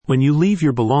When you leave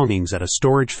your belongings at a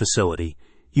storage facility,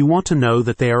 you want to know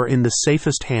that they are in the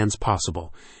safest hands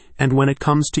possible. And when it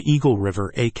comes to Eagle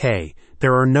River AK,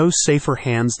 there are no safer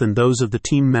hands than those of the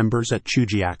team members at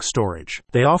Chujiak Storage.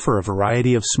 They offer a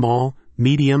variety of small,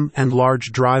 medium, and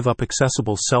large drive-up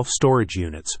accessible self-storage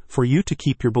units for you to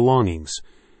keep your belongings.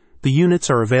 The units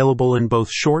are available in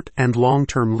both short and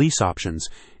long-term lease options,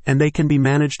 and they can be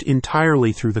managed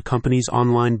entirely through the company's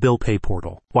online bill pay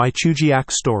portal. Why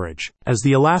Chujiak Storage? As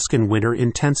the Alaskan winter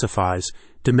intensifies,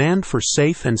 demand for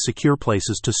safe and secure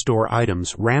places to store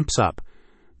items ramps up.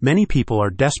 Many people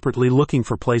are desperately looking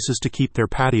for places to keep their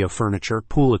patio furniture,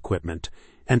 pool equipment,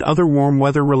 and other warm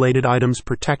weather-related items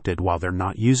protected while they're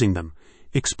not using them,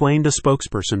 explained a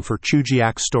spokesperson for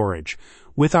Chujiak Storage.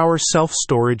 With our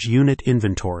self-storage unit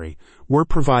inventory, we're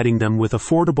providing them with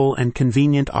affordable and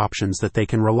convenient options that they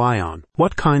can rely on.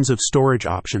 What kinds of storage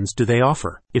options do they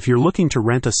offer? If you're looking to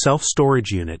rent a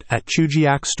self-storage unit at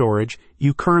Chujiak Storage,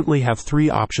 you currently have 3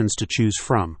 options to choose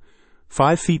from: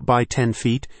 5 feet by 10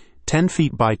 feet, 10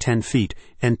 feet by 10 feet,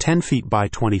 and 10 feet by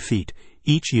 20 feet.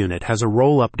 Each unit has a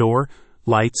roll-up door,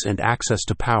 lights, and access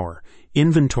to power.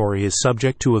 Inventory is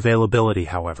subject to availability,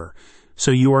 however,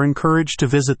 so you are encouraged to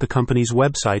visit the company's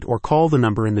website or call the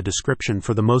number in the description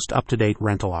for the most up-to-date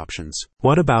rental options.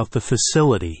 What about the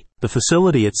facility? The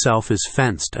facility itself is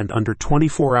fenced and under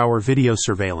 24-hour video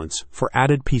surveillance for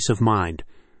added peace of mind.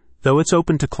 Though it's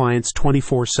open to clients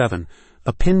 24/7,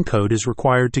 a PIN code is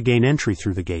required to gain entry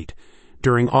through the gate.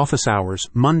 During office hours,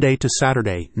 Monday to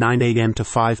Saturday, 9 a.m. to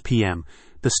 5 p.m.,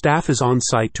 the staff is on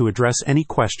site to address any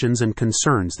questions and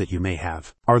concerns that you may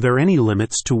have. Are there any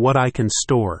limits to what I can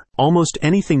store? Almost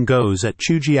anything goes at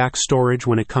Chujiak Storage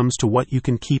when it comes to what you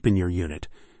can keep in your unit.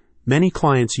 Many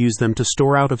clients use them to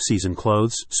store out-of-season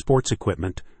clothes, sports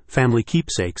equipment, family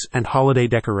keepsakes, and holiday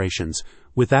decorations.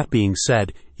 With that being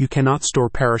said, you cannot store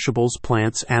perishables,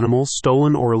 plants, animals,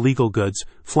 stolen or illegal goods,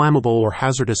 flammable or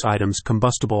hazardous items,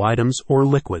 combustible items, or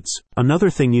liquids. Another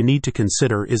thing you need to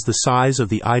consider is the size of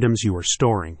the items you are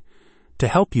storing. To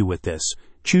help you with this,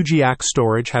 Chujiak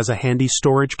Storage has a handy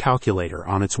storage calculator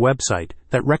on its website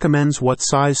that recommends what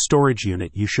size storage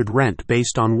unit you should rent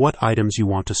based on what items you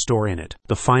want to store in it.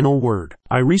 The final word.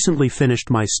 I recently finished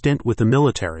my stint with the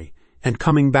military, and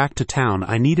coming back to town,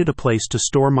 I needed a place to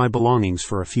store my belongings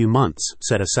for a few months,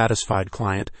 said a satisfied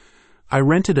client. I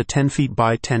rented a 10 feet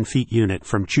by 10 feet unit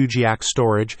from Chujiak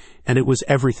Storage, and it was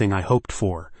everything I hoped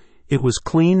for. It was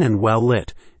clean and well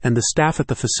lit, and the staff at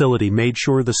the facility made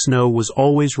sure the snow was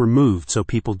always removed so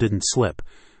people didn't slip.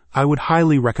 I would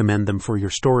highly recommend them for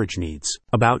your storage needs.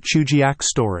 About Chujiak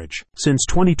Storage. Since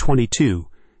 2022,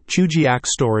 Chujiak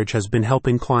Storage has been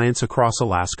helping clients across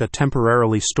Alaska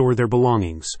temporarily store their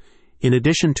belongings. In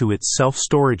addition to its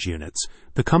self-storage units,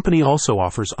 the company also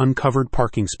offers uncovered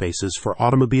parking spaces for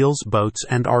automobiles, boats,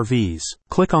 and RVs.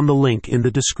 Click on the link in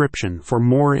the description for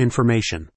more information.